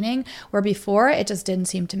and meaning where before it just didn't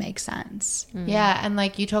seem to make sense. Yeah, and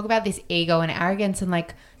like you talk about this ego and arrogance, and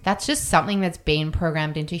like that's just something that's been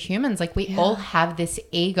programmed into humans. Like we all have this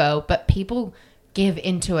ego, but people give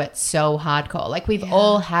into it so hardcore. Like we've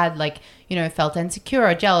all had like, felt insecure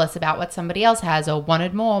or jealous about what somebody else has or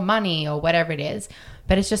wanted more money or whatever it is.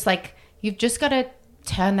 But it's just like, you've just got to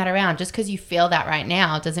turn that around. Just because you feel that right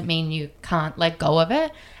now doesn't mean you can't let go of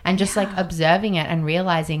it. and just like observing it and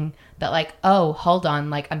realizing that like, oh, hold on,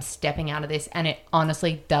 like I'm stepping out of this and it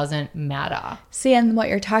honestly doesn't matter. See, and what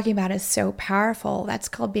you're talking about is so powerful. That's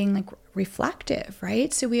called being like reflective,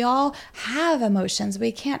 right? So we all have emotions.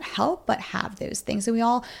 We can't help but have those things. And we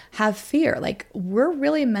all have fear. Like we're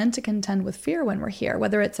really meant to contend with fear when we're here,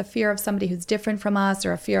 whether it's a fear of somebody who's different from us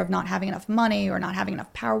or a fear of not having enough money or not having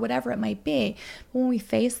enough power, whatever it might be. But when we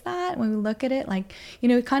face that, when we look at it, like, you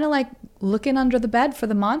know, kind of like looking under the bed for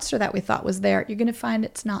the monster that we thought was there, you're going to find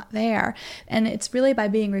it's not there. And it's really by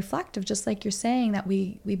being reflective, just like you're saying, that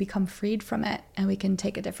we become freed from it and we can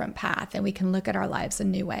take a different path and we can look at our lives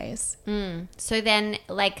in new ways. So then,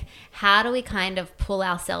 like, how do we kind of pull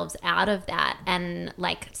ourselves out of that and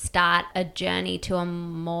like start a journey to a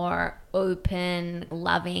more open,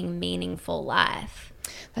 loving, meaningful life?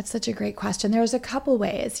 That's such a great question. There's a couple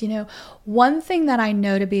ways. You know, one thing that I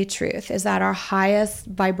know to be truth is that our highest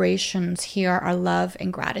vibrations here are love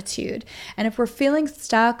and gratitude. And if we're feeling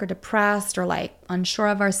stuck or depressed or like unsure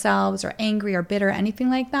of ourselves or angry or bitter, anything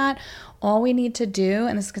like that, all we need to do,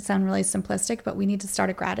 and this could sound really simplistic, but we need to start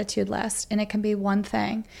a gratitude list. And it can be one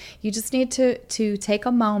thing. You just need to take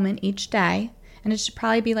a moment each day. And it should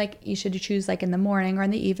probably be like, you should choose like in the morning or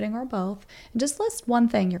in the evening or both. And just list one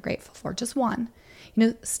thing you're grateful for, just one. You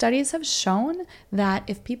know, studies have shown that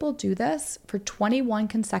if people do this for 21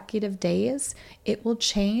 consecutive days, it will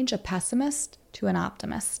change a pessimist to an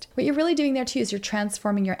optimist. What you're really doing there too is you're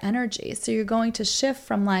transforming your energy. So you're going to shift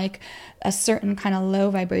from like a certain kind of low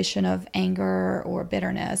vibration of anger or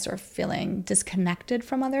bitterness or feeling disconnected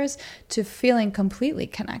from others to feeling completely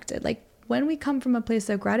connected. Like when we come from a place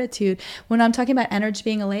of gratitude, when I'm talking about energy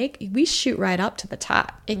being a lake, we shoot right up to the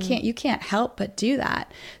top. You can't help but do that.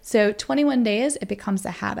 So 21 days, it becomes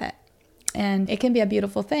a habit. And it can be a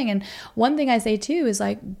beautiful thing. And one thing I say too is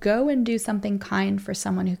like, go and do something kind for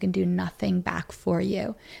someone who can do nothing back for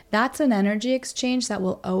you. That's an energy exchange that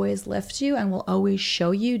will always lift you and will always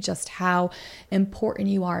show you just how important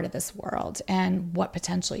you are to this world and what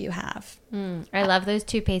potential you have. I love those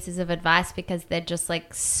two pieces of advice because they're just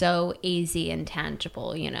like so easy and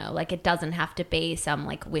tangible, you know, like it doesn't have to be some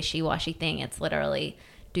like wishy-washy thing. It's literally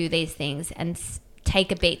do these things and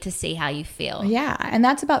take a beat to see how you feel. Yeah, and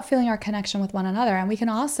that's about feeling our connection with one another. And we can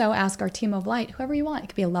also ask our team of light, whoever you want, it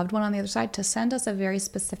could be a loved one on the other side, to send us a very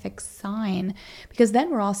specific sign, because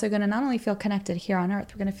then we're also going to not only feel connected here on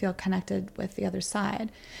earth, we're going to feel connected with the other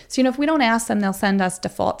side. So, you know, if we don't ask them, they'll send us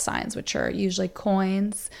default signs, which are usually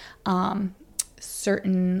coins,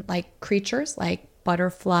 certain like creatures like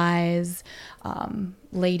butterflies,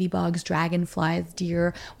 ladybugs, dragonflies,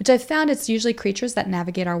 deer, which I've found it's usually creatures that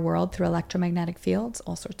navigate our world through electromagnetic fields,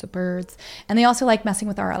 all sorts of birds. And they also like messing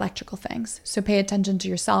with our electrical things. So pay attention to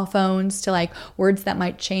your cell phones, to like words that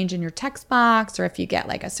might change in your text box, or if you get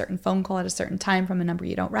like a certain phone call at a certain time from a number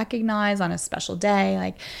you don't recognize on a special day.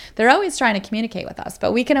 Like they're always trying to communicate with us,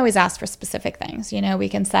 but we can always ask for specific things. You know, we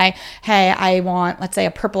can say, hey, I want, let's say,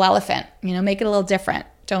 a purple elephant, you know, make it a little different.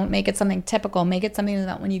 Don't make it something typical. Make it something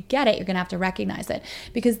that when you get it, you're going to have to recognize it,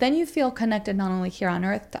 because then you feel connected not only here on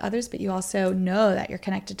earth to others, but you also know that you're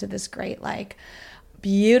connected to this great, like,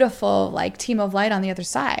 beautiful, like, team of light on the other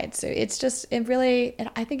side. So it's just,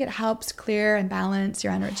 I think it helps clear and balance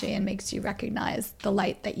your energy and makes you recognize the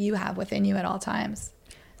light that you have within you at all times.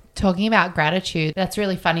 Talking about gratitude, that's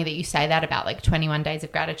really funny that you say that about like 21 days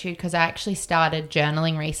of gratitude, because I actually started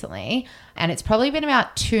journaling recently, and it's probably been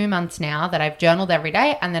about 2 months now that I've journaled every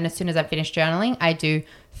day, and then as soon as I finish journaling, I do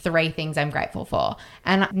 3 things I'm grateful for.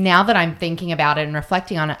 And now that I'm thinking about it and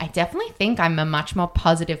reflecting on it, I definitely think I'm a much more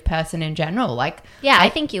positive person in general. Like, yeah, I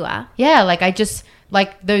think you are. Yeah, like I just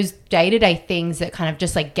like those day-to-day things that kind of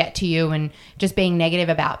just like get to you, and just being negative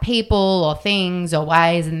about people or things or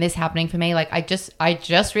why isn't this happening for me? Like I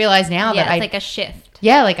just realized now that it's like a shift.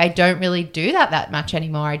 Yeah, like I don't really do that much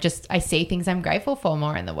anymore. I see things I'm grateful for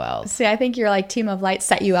more in the world. See, I think your like team of light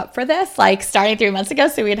set you up for this, like starting 3 months ago.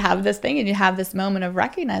 So we'd have this thing and you have this moment of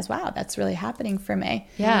recognize, wow, that's really happening for me.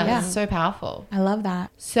 Yeah. It's so powerful. I love that.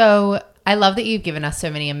 So I love that you've given us so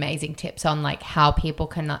many amazing tips on like how people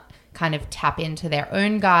can kind of tap into their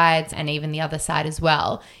own guides and even the other side as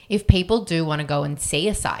well. If people do want to go and see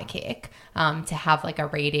a psychic, to have like a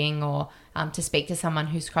reading or to speak to someone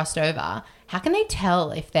who's crossed over, how can they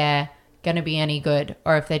tell if they're going to be any good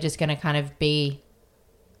or if they're just going to kind of be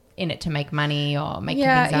in it to make money or make things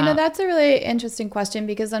Yeah, up? that's a really interesting question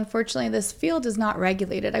because unfortunately this field is not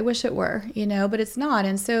regulated. I wish it were, but it's not.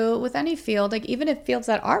 And so with any field, like even if fields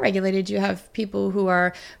that are regulated, you have people who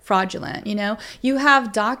are fraudulent, You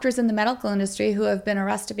have doctors in the medical industry who have been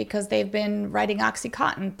arrested because they've been writing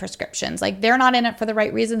OxyContin prescriptions. Like they're not in it for the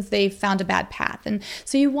right reasons. They've found a bad path. And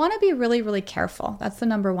so you want to be really, really careful. That's the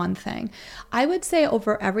number one thing. I would say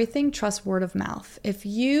over everything, trust word of mouth. If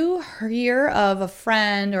you hear of a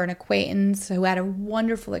friend or an acquaintance who had a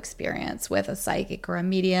wonderful experience with a psychic or a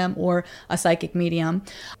medium or a psychic medium,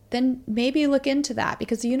 then maybe look into that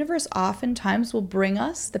because the universe oftentimes will bring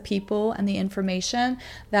us the people and the information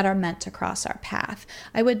that are meant to cross our path.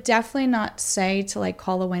 I would definitely not say to like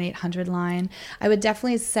call a 1-800 line. I would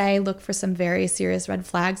definitely say look for some very serious red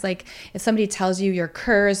flags. Like if somebody tells you you're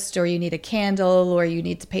cursed or you need a candle or you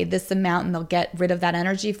need to pay this amount and they'll get rid of that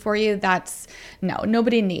energy for you,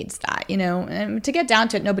 nobody needs that, And to get down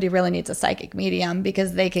to it, nobody really needs a psychic medium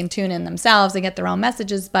because they can tune in themselves and get their own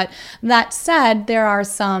messages. But that said, there are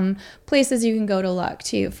some places you can go to look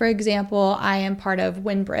too. For example, I am part of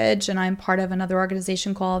Windbridge and I'm part of another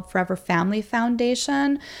organization called Forever Family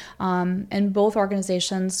Foundation. And both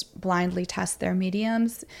organizations blindly test their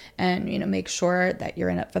mediums and, make sure that you're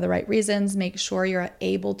in it for the right reasons. Make sure you're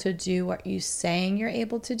able to do what you're saying you're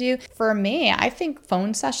able to do. For me, I think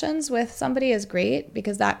phone sessions with somebody is great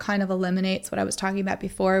because that kind of eliminates what I was talking about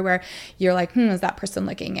before where you're like, is that person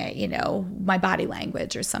looking at, my body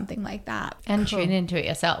language or something like that. And tune into it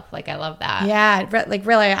yourself. Like, I love that. Yeah. Like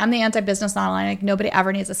really, I'm the anti-business online. Like nobody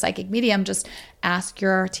ever needs a psychic medium. Just ask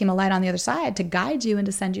your team of light on the other side to guide you and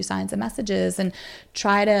to send you signs and messages and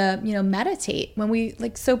try to, meditate. When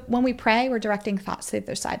we pray, we're directing thoughts to the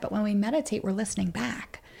other side. But when we meditate, we're listening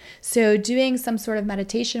back. So doing some sort of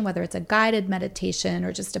meditation, whether it's a guided meditation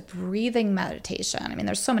or just a breathing meditation. I mean,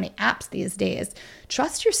 there's so many apps these days.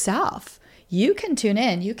 Trust yourself. You can tune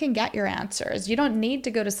in. You can get your answers. You don't need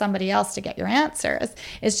to go to somebody else to get your answers.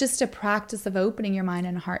 It's just a practice of opening your mind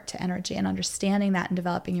and heart to energy and understanding that and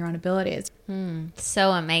developing your own abilities.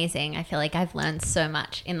 So amazing. I feel like I've learned so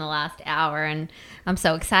much in the last hour and I'm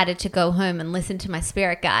so excited to go home and listen to my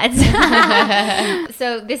spirit guides.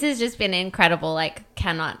 So this has just been incredible. Like,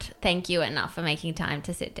 cannot thank you enough for making time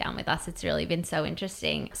to sit down with us. It's really been so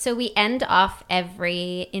interesting. So we end off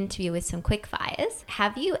every interview with some quick fires.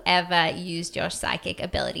 Have you ever used your psychic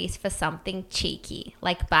abilities for something cheeky,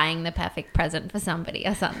 like buying the perfect present for somebody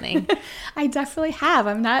or something? I definitely have.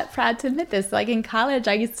 I'm not proud to admit this. Like in college,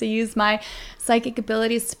 I used to use my psychic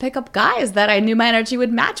abilities to pick up guys that I knew my energy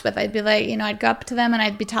would match with. I'd be like, I'd go up to them and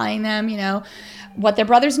I'd be telling them, what their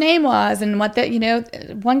brother's name was and what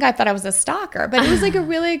one guy thought I was a stalker, but it was like a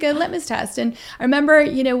really good litmus test. And I remember,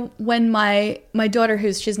 when my daughter,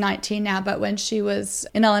 she's 19 now, but when she was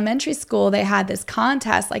in elementary school, they had this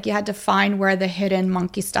contest. Like you had to find where the hidden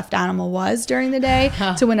monkey stuffed animal was during the day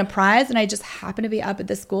to win a prize. And I just happened to be up at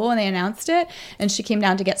the school and they announced it. And she came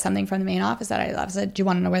down to get something from the main office that I love. I said, do you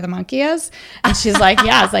want to know where the monkey is? And she's like,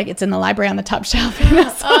 yeah. It's like, it's in the library on the top shelf. So,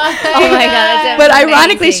 Oh my God. but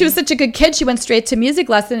ironically, she was such a good kid. She went straight to music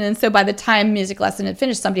lesson. And so by the time music lesson had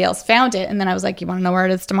finished, somebody else found it. And then I was like, you want to know where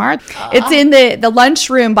it is tomorrow? It's in the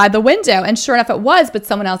lunchroom by the window. And sure enough, it was, but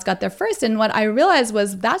someone else got there first. And what I realized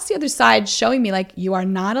was that's the other side showing me like, you are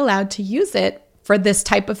not allowed to use it for this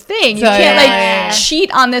type of thing. You can't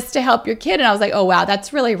cheat on this to help your kid. And I was like, oh, wow,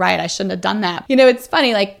 that's really right. I shouldn't have done that. It's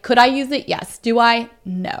funny. Like, could I use it? Yes. Do I?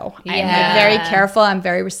 No. I'm like very careful. I'm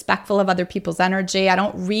very respectful of other people's energy. I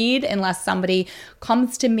don't read unless somebody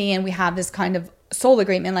comes to me and we have this kind of soul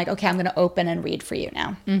agreement. Like, okay, I'm going to open and read for you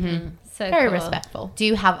now. Mm-hmm. So very cool. respectful. Do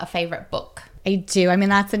you have a favorite book? I do. I mean,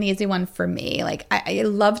 that's an easy one for me. Like, I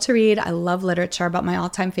love to read. I love literature, but my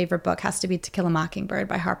all-time favorite book has to be To Kill a Mockingbird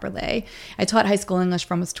by Harper Lee. I taught high school English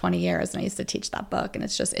for almost 20 years, and I used to teach that book, and it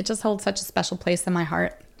just holds such a special place in my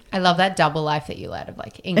heart. I love that double life that you led of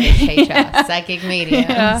like English teacher, psychic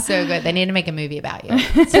medium. So good. They need to make a movie about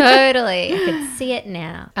you. Totally. I could see it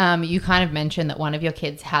now. You kind of mentioned that one of your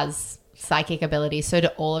kids has psychic abilities. So do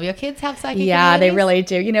all of your kids have psychic Yeah, abilities? they really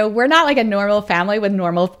do. We're not like a normal family with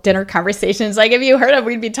normal dinner conversations. Like if you heard of,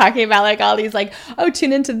 we'd be talking about like all these like, oh,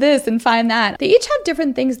 tune into this and find that. They each have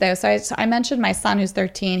different things though. So I mentioned my son who's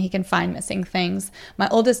 13, he can find missing things. My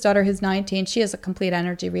oldest daughter who's 19, she is a complete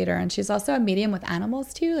energy reader and she's also a medium with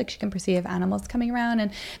animals too. Like she can perceive animals coming around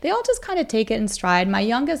and they all just kind of take it in stride. My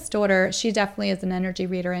youngest daughter, she definitely is an energy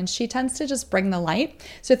reader and she tends to just bring the light.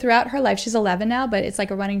 So throughout her life, she's 11 now, but it's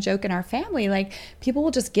like a running joke in our family, like people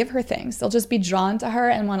will just give her things. They'll just be drawn to her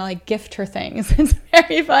and want to like gift her things. It's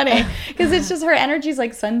very funny because it's just her energy's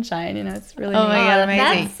like sunshine. You know, it's really Oh my neat. God,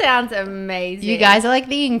 amazing. That sounds amazing. You guys are like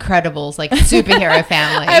the Incredibles, like superhero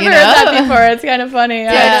family. I've heard that before. It's kind of funny.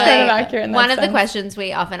 Yeah, it's kind of accurate in that One of the sense. questions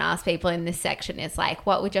we often ask people in this section is like,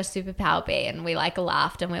 what would your superpower be? And we like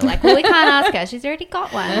laughed and we were like, well, we can't ask her. She's already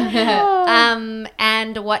got one.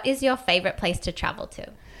 And what is your favorite place to travel to?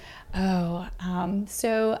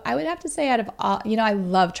 So I would have to say out of all, you know, I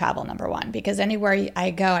love travel, number one, because anywhere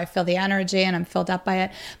I go, I feel the energy and I'm filled up by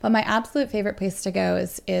it. But my absolute favorite place to go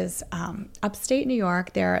is upstate New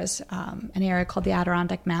York. There's an area called the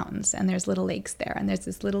Adirondack Mountains, and there's little lakes there. And there's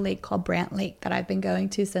this little lake called Brant Lake that I've been going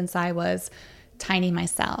to since I was tiny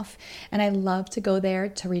myself. And I love to go there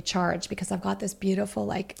to recharge because I've got this beautiful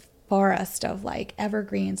like forest of like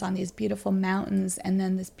evergreens on these beautiful mountains, and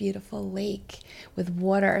then this beautiful lake with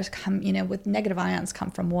water come, you know, with negative ions come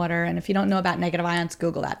from water. And if you don't know about negative ions,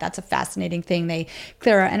 Google that. That's a fascinating thing. They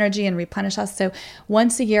clear our energy and replenish us. So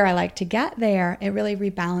once a year I like to get there. It really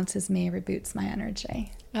rebalances me, reboots my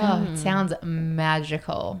energy. Oh, it sounds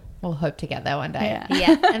magical. We'll hope to get there one day.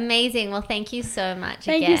 Yeah, amazing. Well, thank you so much.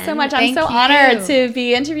 Thank again. you so much. I'm Thank so you. honored to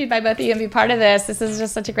be interviewed by both of you and be part of this. This is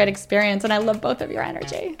just such a great experience, and I love both of your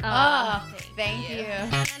energy. Oh, thank you.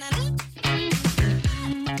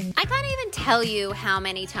 I can't even tell you how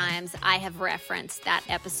many times I have referenced that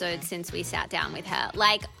episode since we sat down with her.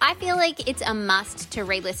 Like, I feel like it's a must to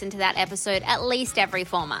re-listen to that episode at least every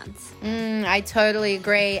 4 months. I totally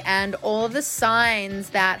agree. And all of the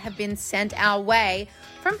signs that have been sent our way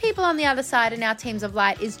from people on the other side in our teams of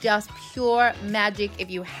light is just pure magic.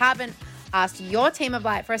 If you haven't asked your team of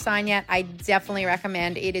light for a sign yet, I definitely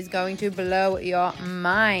recommend. It is going to blow your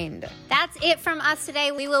mind. That's it from us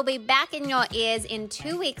today. We will be back in your ears in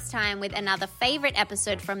 2 weeks' time with another favorite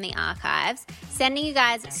episode from the archives. Sending you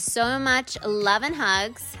guys so much love and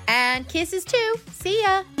hugs. And kisses too. See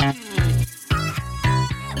ya.